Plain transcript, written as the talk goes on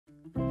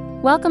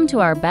Welcome to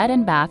our Bed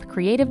and Bath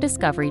Creative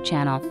Discovery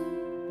channel.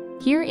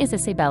 Here is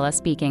Isabella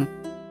speaking.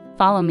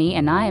 Follow me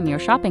and I am your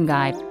shopping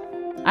guide.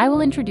 I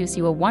will introduce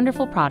you a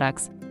wonderful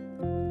products.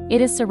 It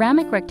is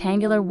ceramic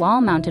rectangular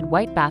wall-mounted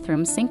white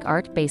bathroom sink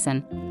art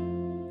basin.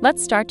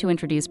 Let's start to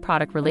introduce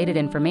product-related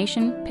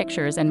information,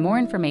 pictures, and more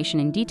information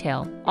in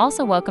detail.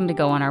 Also welcome to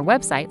go on our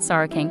website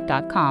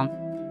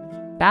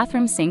sarakank.com.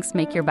 Bathroom sinks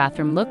make your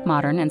bathroom look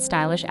modern and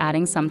stylish,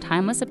 adding some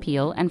timeless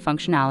appeal and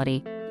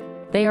functionality.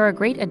 They are a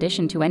great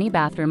addition to any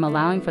bathroom,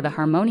 allowing for the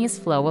harmonious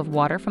flow of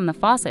water from the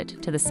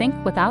faucet to the sink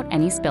without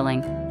any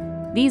spilling.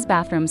 These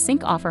bathroom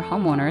sinks offer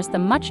homeowners the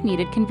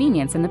much-needed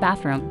convenience in the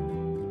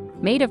bathroom.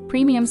 Made of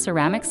premium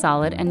ceramic,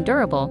 solid and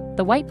durable,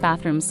 the white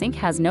bathroom sink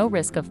has no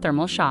risk of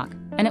thermal shock,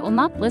 and it will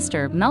not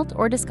blister, melt,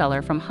 or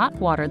discolor from hot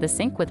water. The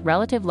sink with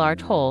relative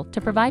large hole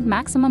to provide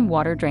maximum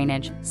water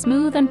drainage,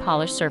 smooth and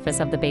polished surface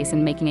of the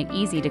basin, making it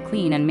easy to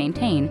clean and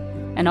maintain,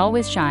 and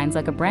always shines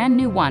like a brand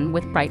new one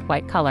with bright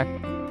white color.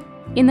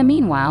 In the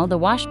meanwhile, the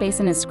wash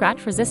basin is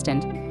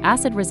scratch-resistant,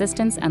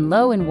 acid-resistant, and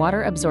low in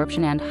water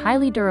absorption and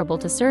highly durable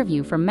to serve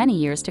you for many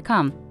years to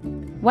come.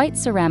 White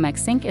ceramic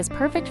sink is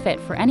perfect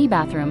fit for any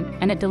bathroom,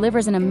 and it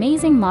delivers an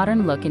amazing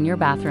modern look in your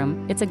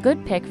bathroom. It's a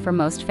good pick for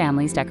most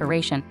families'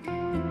 decoration.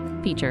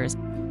 Features.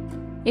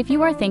 If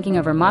you are thinking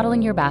of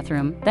remodeling your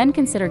bathroom, then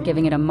consider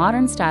giving it a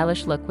modern,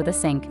 stylish look with a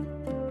sink.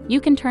 You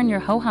can turn your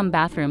ho-hum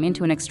bathroom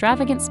into an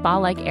extravagant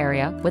spa-like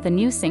area with a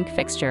new sink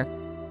fixture.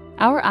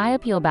 Our eye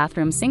appeal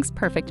bathroom sinks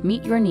perfect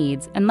meet your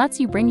needs and lets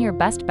you bring your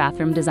best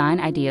bathroom design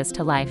ideas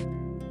to life.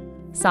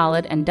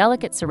 Solid and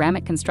delicate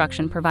ceramic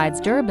construction provides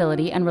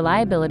durability and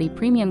reliability.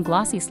 Premium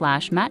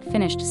glossy/matte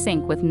finished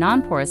sink with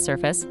non-porous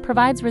surface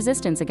provides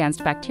resistance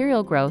against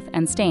bacterial growth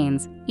and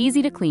stains,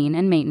 easy to clean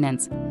and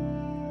maintenance.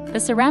 The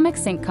ceramic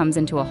sink comes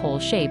into a whole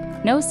shape,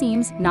 no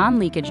seams,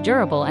 non-leakage,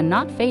 durable and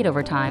not fade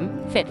over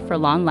time, fit for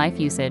long life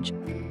usage.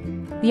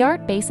 The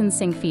art basin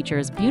sink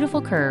features beautiful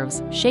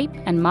curves, shape,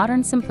 and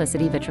modern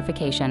simplicity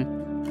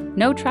vitrification.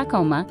 No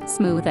trachoma,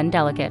 smooth and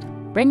delicate.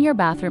 Bring your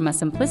bathroom a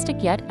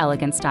simplistic yet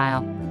elegant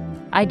style.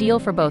 Ideal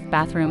for both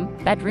bathroom,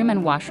 bedroom,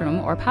 and washroom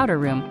or powder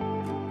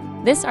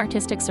room. This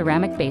artistic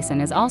ceramic basin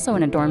is also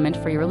an adornment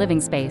for your living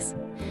space.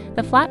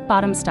 The flat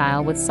bottom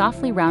style with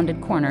softly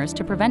rounded corners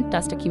to prevent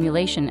dust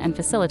accumulation and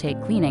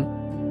facilitate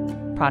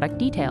cleaning. Product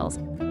details.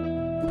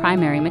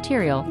 Primary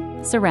material,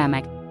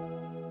 ceramic.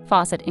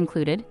 Faucet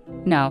included?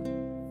 No.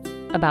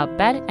 About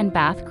Bed and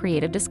Bath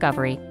Creative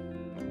Discovery.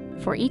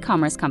 For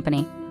e-commerce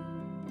company.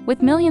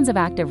 With millions of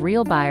active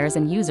real buyers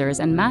and users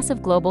and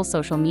massive global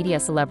social media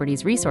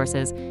celebrities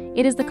resources,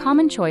 it is the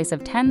common choice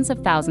of tens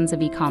of thousands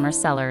of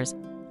e-commerce sellers.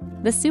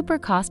 The super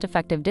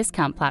cost-effective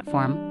discount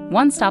platform,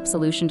 one-stop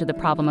solution to the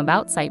problem of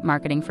outsite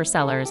marketing for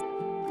sellers.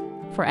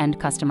 For end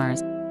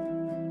customers.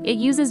 It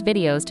uses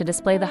videos to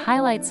display the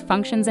highlights,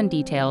 functions, and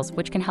details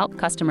which can help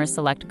customers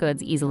select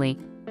goods easily.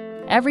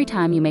 Every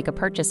time you make a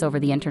purchase over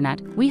the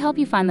internet, we help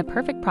you find the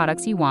perfect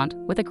products you want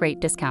with a great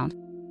discount.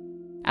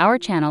 Our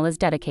channel is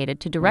dedicated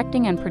to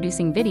directing and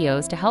producing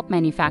videos to help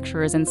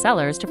manufacturers and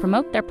sellers to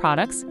promote their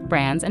products,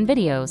 brands, and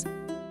videos.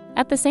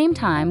 At the same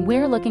time,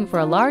 we're looking for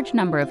a large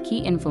number of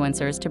key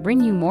influencers to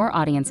bring you more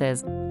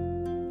audiences.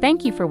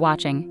 Thank you for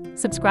watching.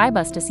 Subscribe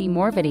us to see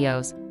more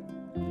videos.